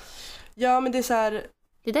varför? Ja, men det är så här,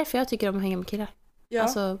 det är därför jag tycker om att hänga med killar. Ja.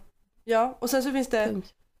 Alltså, ja, och sen så finns det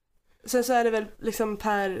sen så är det väl liksom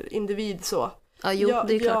per individ så. Ja, jo,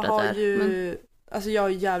 det är klart att det är. Men alltså jag har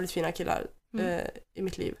ju jävligt fina killar i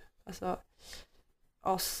mitt liv. Alltså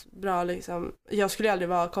bra liksom. Jag skulle aldrig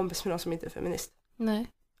vara kompis med någon som inte är feminist. Nej.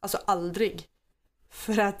 Alltså aldrig.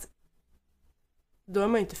 För att då är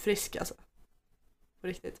man ju inte frisk alltså. På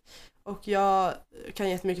riktigt. Och jag kan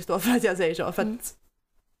jättemycket stå för att jag säger så. För att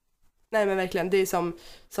nej men verkligen, det är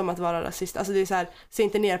som att vara rasist. Alltså det är så här, se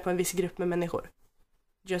inte ner på en viss grupp med människor.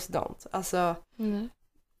 Just don't. Alltså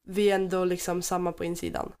vi är ändå liksom samma på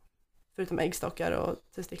insidan. Förutom äggstockar och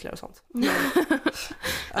testiklar och sånt. Men,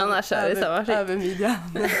 annars är det samma skit. Över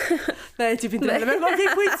midjan. Nej, typ inte heller. Men okej,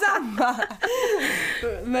 skitsamma.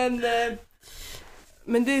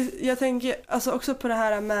 Men det, jag tänker alltså också på det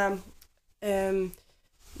här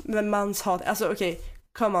med manshat. Alltså okej,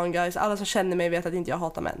 come on guys. Alla som känner mig vet att inte jag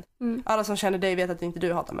hatar män. Alla som känner dig vet att inte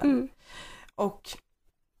du hatar män. Och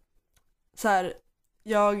så här,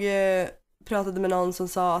 jag pratade med någon som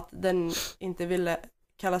sa att den inte ville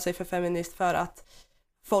kalla sig för feminist för att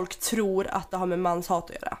folk tror att det har med manshat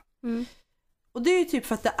att göra. Och det är ju typ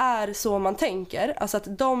för att det är så man tänker. Alltså att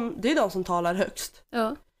det är de som talar högst.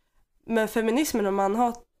 Ja. Men feminismen och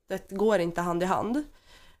manhatet går inte hand i hand.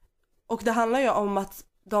 Och det handlar ju om att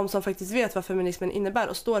de som faktiskt vet vad feminismen innebär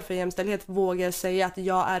och står för jämställdhet vågar säga att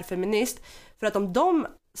jag är feminist. För att om de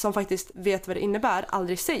som faktiskt vet vad det innebär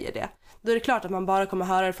aldrig säger det, då är det klart att man bara kommer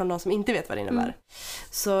höra det från de som inte vet vad det innebär.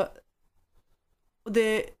 Så och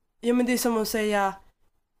men det är som att säga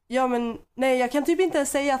nej, jag kan typ inte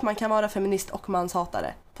ens säga att man kan vara feminist och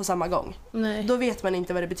manshatare på samma gång. Nej. Då vet man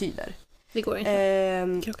inte vad det betyder. Det går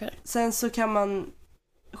inte. Sen så kan man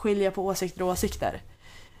skilja på åsikter och åsikter.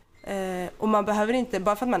 Och man behöver inte,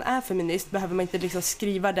 bara för att man är feminist behöver man inte liksom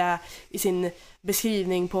skriva det i sin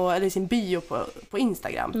beskrivning eller i sin bio på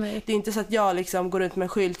Instagram. Nej. Det är inte så att jag liksom går runt med en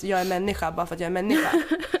skylt, jag är människa bara för att jag är människa.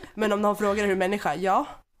 Men om någon frågar hur människa, ja.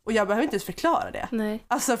 Och jag behöver inte ens förklara det. Nej.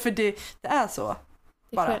 Alltså för det är så.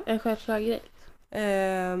 Det är en självklar grej.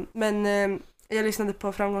 Men jag lyssnade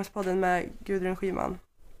på Framgångspodden med Gudrun Schyman.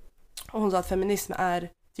 Och hon sa att feminism är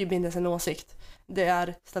typ inte ens en åsikt. Det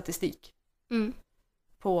är statistik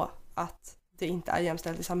på att det inte är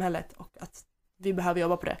jämställt i samhället och att vi behöver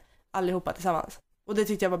jobba på det allihopa tillsammans. Och det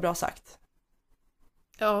tyckte jag var bra sagt.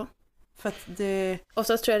 Ja. För att det...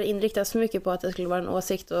 Oftast tror jag det inriktas för mycket på att det skulle vara en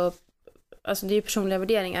åsikt och alltså det är ju personliga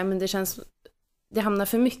värderingar men det hamnar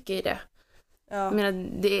för mycket i det. Ja. Jag menar,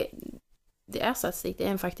 det är statistik, det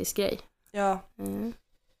är en faktisk grej. Ja.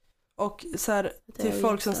 Och så här, till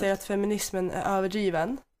folk som säger att feminismen är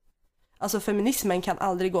överdriven. Alltså feminismen kan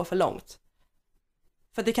aldrig gå för långt.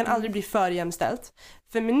 För det kan aldrig bli för jämställt.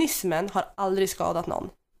 Feminismen har aldrig skadat någon.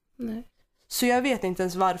 Nej. Så jag vet inte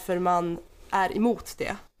ens varför man är emot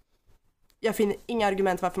det. Jag finner inga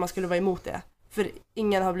argument varför man skulle vara emot det. För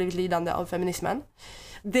ingen har blivit lidande av feminismen.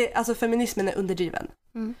 Alltså feminismen är underdriven.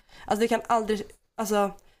 Alltså det kan aldrig...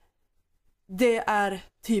 Alltså, det är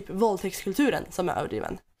typ våldtäktskulturen som är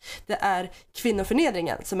överdriven. Det är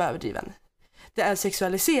kvinnoförnedringen som är överdriven. Det är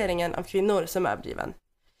sexualiseringen av kvinnor som är överdriven.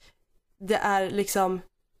 Det är liksom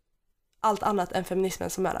allt annat än feminismen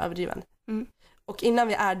som är överdriven. Och innan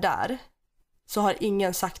vi är där så har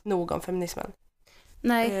ingen sagt nog om feminismen.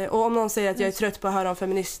 Nej. Och om någon säger att jag är trött på att höra om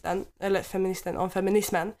feminismen.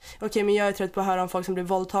 Okej, men jag är trött på att höra om folk som blir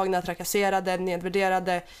våldtagna, trakasserade,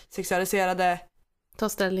 nedvärderade, sexualiserade. Ta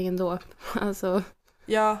ställningen då. Alltså.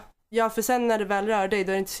 Ja, för sen när det väl rör dig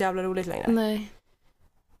då är det inte så jävla roligt längre. Nej.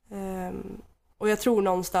 Och jag tror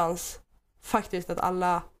någonstans faktiskt att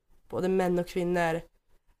alla, både män och kvinnor,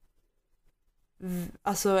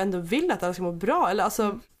 alltså ändå vill att alla ska må bra. Eller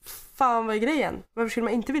alltså, fan vad är grejen? Varför skulle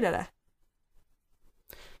man inte vilja det?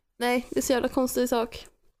 Nej, det är så jävla konstig sak.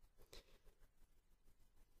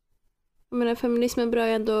 Jag menar, feminismen berör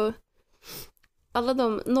ju ändå alla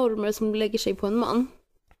de normer som lägger sig på en man.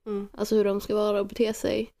 Alltså hur de ska vara och bete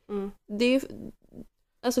sig. Det är ju,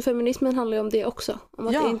 alltså feminismen handlar ju om det också. Om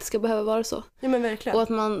att det inte ska behöva vara så. Ja, men verkligen. Och att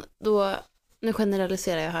man då, nu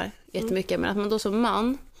generaliserar jag här jättemycket, men att man då som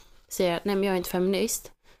man säger nej men jag är inte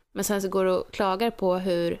feminist. Men sen så går och klagar på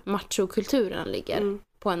hur machokulturen ligger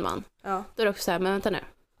på en man. Ja. Då är det också så här, men vänta nu.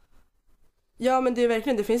 Ja, men det är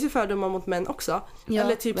verkligen, det finns ju fördomar mot män också. Ja,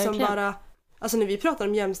 eller typ verkligen. Som bara, alltså när vi pratar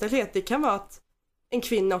om jämställdhet, det kan vara att en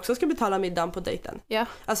kvinna också ska betala middagen på dejten. Ja.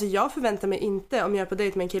 Alltså jag förväntar mig inte om jag är på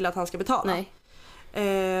dejt med en kille att han ska betala.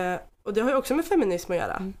 Nej. Och det har ju också med feminism att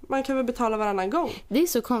göra. Man kan väl betala varannan gång. Det är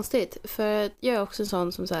så konstigt, för jag är också en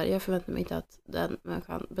sån som så här, jag förväntar mig inte att den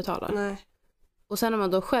människan betalar. Nej. Och sen när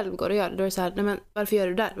man då själv går och gör det, då är det så här, nej men varför gör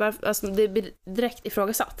du det där? Alltså det blir direkt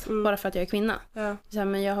ifrågasatt, bara för att jag är kvinna. Ja. Så här,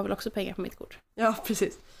 men jag har väl också pengar på mitt kort. Ja,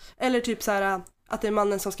 precis. Eller typ så här att det är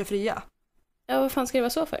mannen som ska fria. Ja, vad fan ska det vara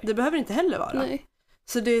så för? Det behöver inte heller vara. Nej.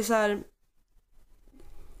 Så det är så här,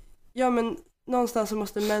 ja men någonstans så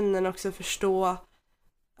måste männen också förstå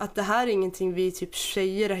att det här är ingenting vi typ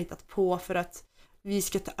tjejer har hittat på för att vi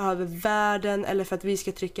ska ta över världen eller för att vi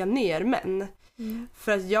ska trycka ner män.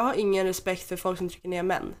 För att jag har ingen respekt för folk som trycker ner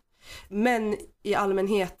män. Män i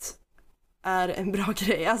allmänhet är en bra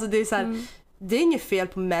grej. Alltså det är så här, det är inget fel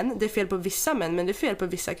på män, det är fel på vissa män, men det är fel på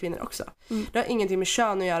vissa kvinnor också. Det har ingenting med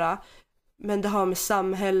kön att göra, men det har med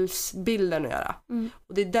samhällsbilden att göra.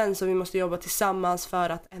 Och det är den som vi måste jobba tillsammans för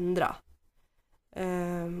att ändra.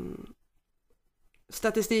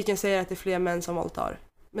 Statistiken säger att det är fler män som våldtar.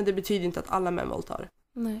 Men det betyder inte att alla män våldtar.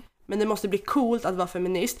 Nej. Men det måste bli coolt att vara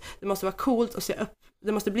feminist. Det måste vara coolt att se upp.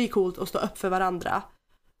 Det måste bli coolt att stå upp för varandra.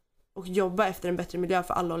 Och jobba efter en bättre miljö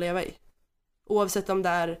för alla att leva i. Oavsett om det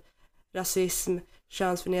är rasism,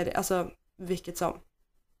 könsförnedring, alltså vilket som.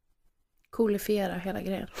 Kolifiera hela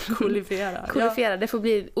grejen. Kolifiera. Kolifiera, det får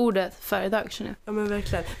bli ordet för idag, känner jag. Ja, men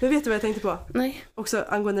verkligen. Men vet du vad jag tänkte på? Nej. Också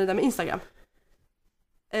angående det där med Instagram.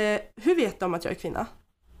 Hur vet de att jag är kvinna?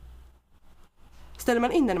 Ställer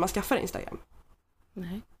man in det när man skaffar Instagram?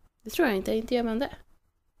 Nej, det tror jag inte. Inte gör man det.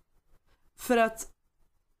 För att...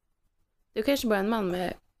 Du kanske bara är en man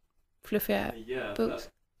med fluffiga boobs.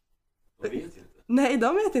 De vet inte. Nej,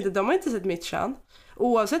 de vet inte. De har inte sett mitt kön.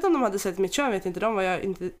 Oavsett om de hade sett mitt kön vet inte de vad jag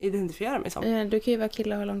inte identifierar mig som. Du kan ju vara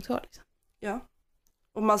kille och ha långt hår liksom. Ja.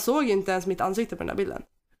 Och man såg ju inte ens mitt ansikte på den där bilden.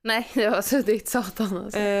 Nej, det var så ditt satan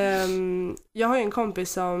alltså. Jag har ju en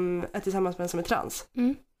kompis som är tillsammans med en som är trans.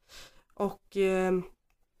 Och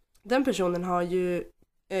den personen har ju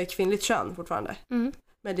kvinnligt kön fortfarande.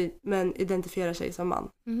 Men identifierar sig som man.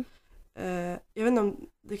 Jag vet inte om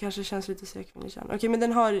det kanske känns lite att säga kvinnligt kön. Okej, men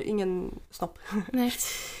den har ingen snopp. Nej.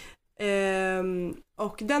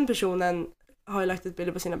 Och den personen har ju lagt ett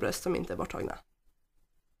bild på sina bröst som inte är borttagna.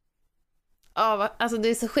 Ja, alltså det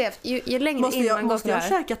är så skevt. Ju längre måste in jag, man går måste jag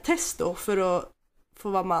käka testo för att få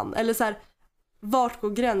vara man? Eller så här, vart går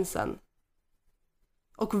gränsen?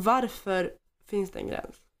 Och varför finns det en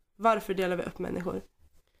gräns? Varför delar vi upp människor?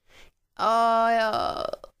 Ja.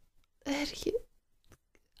 Herregud.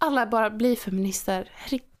 Alla bara blir feminister.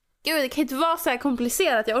 Herregud, det kan inte vara så här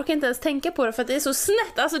komplicerat. Jag orkar inte ens tänka på det för att det är så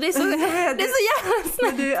snett. Alltså det är så jävla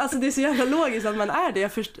snett. Det är så jävla logiskt att man är det.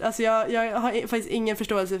 Jag har faktiskt ingen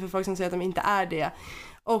förståelse för folk som säger att de inte är det.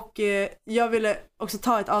 Och jag ville också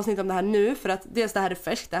ta ett avsnitt om det här nu, för att dels det här är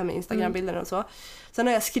färskt, det här med Instagram-bilderna och så. Sen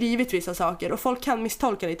har jag skrivit vissa saker och folk kan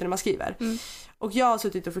misstolka lite när man skriver. Och jag har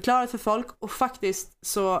suttit och förklarat för folk och faktiskt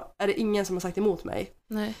så är det ingen som har sagt emot mig.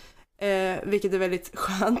 Nej. Vilket är väldigt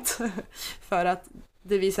skönt för att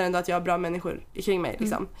det visar ändå att jag har bra människor kring mig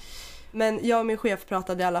liksom. Men jag och min chef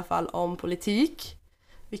pratade i alla fall om politik,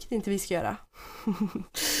 vilket inte vi ska göra.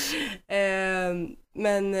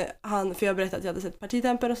 Men för jag berättade att jag hade sett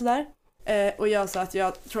partitempen och sådär. Och jag sa att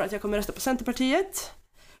jag tror att jag kommer rösta på Centerpartiet.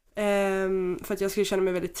 För att jag skulle känna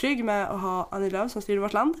mig väldigt trygg med att ha Annie Lööf som styr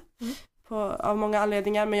vårt land. Av många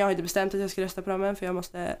anledningar, men jag har inte bestämt att jag ska rösta på dem än, för jag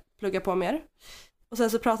måste plugga på mer. Och sen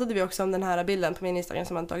så pratade vi också om den här bilden på min Instagram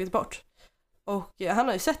som han tagit bort. Och han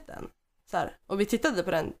har ju sett den. Så här. Och vi tittade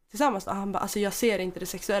på den tillsammans och han bara, alltså jag ser inte det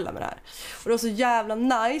sexuella med det här. Och det var så jävla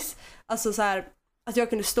nice, alltså så här, att jag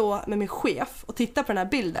kunde stå med min chef och titta på den här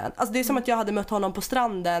bilden. Alltså det är som att jag hade mött honom på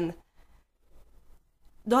stranden.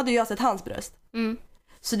 Då hade jag sett hans bröst.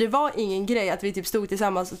 Så det var ingen grej att vi typ stod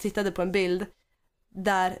tillsammans och tittade på en bild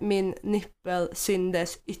där min nippel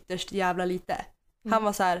syndes ytterst jävla lite. Han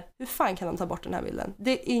var så här, hur fan kan han ta bort den här bilden?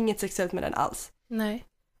 Det är inget sexuellt med den alls. Nej.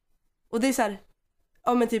 Och det är så här,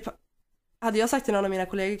 ja men typ, hade jag sagt till någon av mina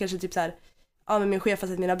kollegor kanske typ så här, ja men min chef har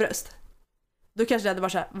sett mina bröst. Då kanske det hade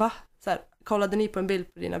varit så här, va? Så här, kollade ni på en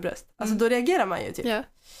bild på dina bröst? Alltså då reagerar man ju typ. Ja.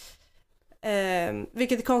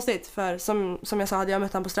 Vilket är konstigt, för som jag sa, hade jag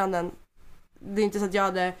mött han på stranden, det är inte så att jag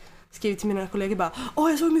hade skrivit till mina kollegor bara,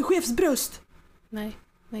 jag såg min chefs bröst. Nej.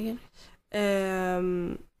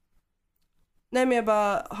 Nej, men jag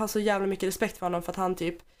bara har så jävla mycket respekt för honom, för att han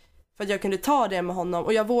typ, för att jag kunde ta det med honom,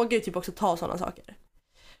 och jag vågar ju typ också ta sådana saker.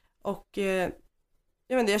 Och jag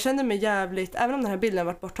vet inte, jag kände mig jävligt, även om den här bilden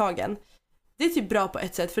varit borttagen, det är typ bra på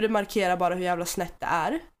ett sätt, för det markerar bara hur jävla snett det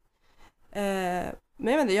är.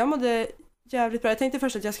 Men jag vet inte, jag mådde jävligt bra. Jag tänkte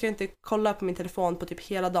först att jag ska inte kolla på min telefon på typ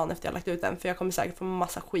hela dagen efter jag lagt ut den, för jag kommer säkert få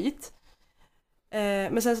massa skit.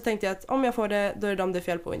 Men sen så tänkte jag att om jag får det, då är det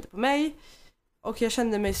fel på och inte på mig. Och jag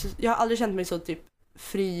har aldrig känt mig så typ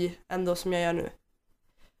fri ändå som jag gör nu.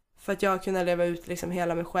 För att jag har kunnat leva ut liksom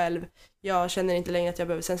hela mig själv. Jag känner inte längre att jag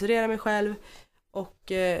behöver censurera mig själv.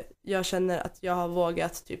 Och jag känner att jag har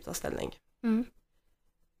vågat typ ta ställning.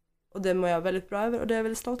 Och det mår jag väldigt bra över, och det är jag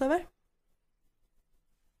väldigt stolt över.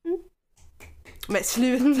 Men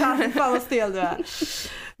sluta, fan vad stel du är.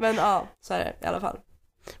 Men ja, så är det i alla fall.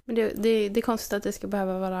 Men det är konstigt att det ska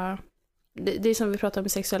behöva vara... Det är som vi pratade om i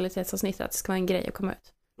sexualitetsavsnittet, att det ska vara en grej att komma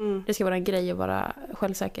ut. Det ska vara en grej att vara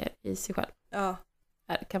självsäker i sig själv. Ja.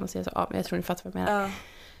 Kan man säga så? Ja, men jag tror ni fattar vad jag menar. Ja.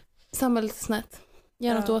 Samhället är snett.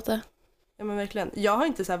 Gör något åt det. Ja, men verkligen. Jag har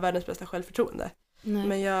inte så här världens bästa självförtroende. Nej.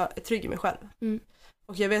 Men jag är trygg i mig själv.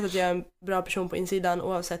 Och jag vet att jag är en bra person på insidan,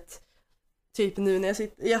 oavsett. Typ nu när jag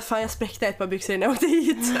sitter... Jag spräckte ett par byxor när jag åkte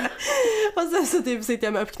hit. Och sen så typ sitter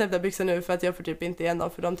jag med uppknäppta byxor nu, för att jag får typ inte igen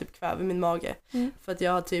dem, för de typ kväver min mage. För att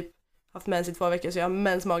jag har typ haft mens i 2 veckor, så jag har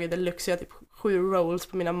mensmage deluxe, så jag har typ 7 rolls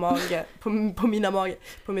på mina mage, på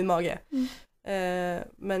min mage.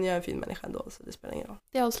 Men jag är en fin människa ändå, så det spelar ingen roll.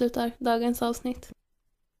 Det avslutar dagens avsnitt.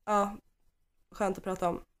 Ja, skönt att prata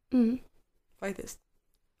om. Faktiskt.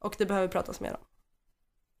 Och det behöver pratas mer om.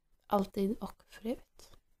 Alltid och för evigt.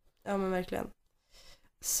 Ja, men verkligen.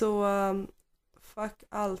 Så fuck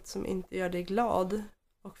allt som inte gör dig glad,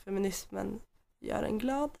 och feminismen gör en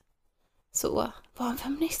glad. Så, var en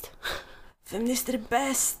feminist. Feminister är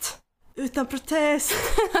bäst. Utan protest.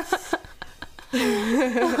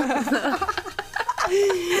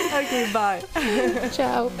 Okej, bye.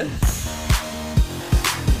 Ciao.